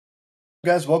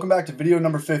Guys, welcome back to video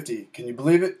number 50. Can you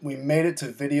believe it? We made it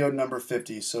to video number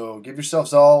 50, so give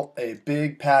yourselves all a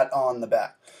big pat on the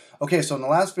back. Okay, so in the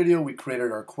last video we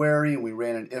created our query and we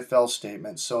ran an if-else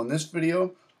statement. So in this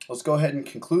video, let's go ahead and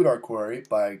conclude our query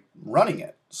by running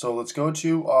it. So let's go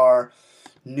to our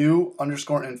new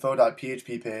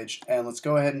 _info.php page and let's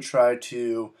go ahead and try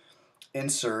to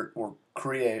insert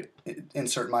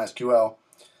MySQL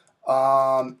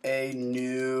a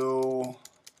new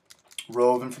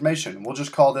row of information. We'll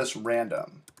just call this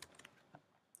random.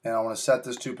 And I want to set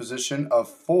this to position of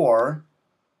 4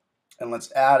 and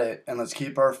let's add it and let's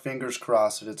keep our fingers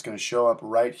crossed that it's going to show up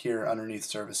right here underneath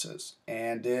services.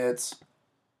 And it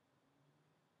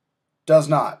does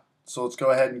not. So let's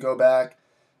go ahead and go back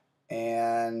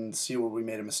and see where we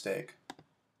made a mistake.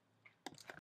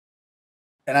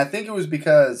 And I think it was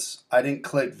because I didn't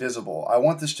click visible. I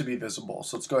want this to be visible.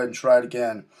 So let's go ahead and try it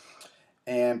again.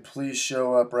 And please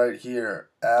show up right here.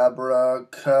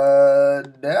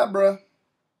 Abracadabra.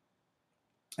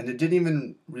 And it didn't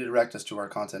even redirect us to our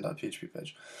content.php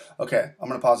page. Okay, I'm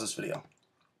going to pause this video.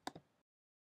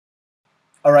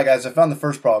 Alright guys, I found the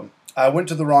first problem. I went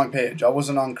to the wrong page. I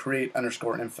wasn't on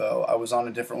create_info. I was on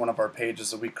a different one of our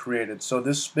pages that we created. So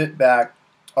this spit back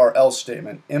our else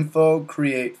statement. Info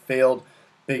create failed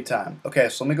big time. Okay,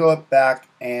 so let me go back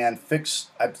and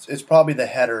fix. It's probably the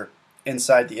header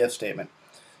inside the if statement.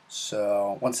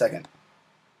 So, one second.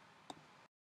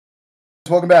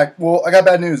 Welcome back. Well, I got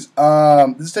bad news.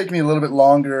 This is taking me a little bit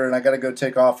longer and I got to go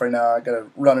take off right now. I got to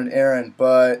run an errand,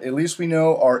 but at least we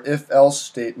know our if-else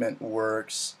statement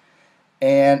works.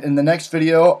 And in the next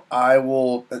video, I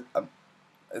will,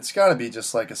 it's got to be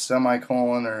just like a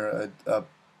semicolon or a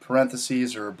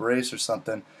parentheses or a brace or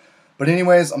something. But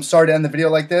anyways, I'm sorry to end the video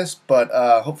like this, but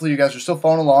hopefully you guys are still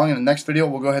following along. In the next video,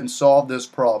 we'll go ahead and solve this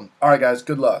problem. Alright guys,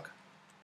 good luck.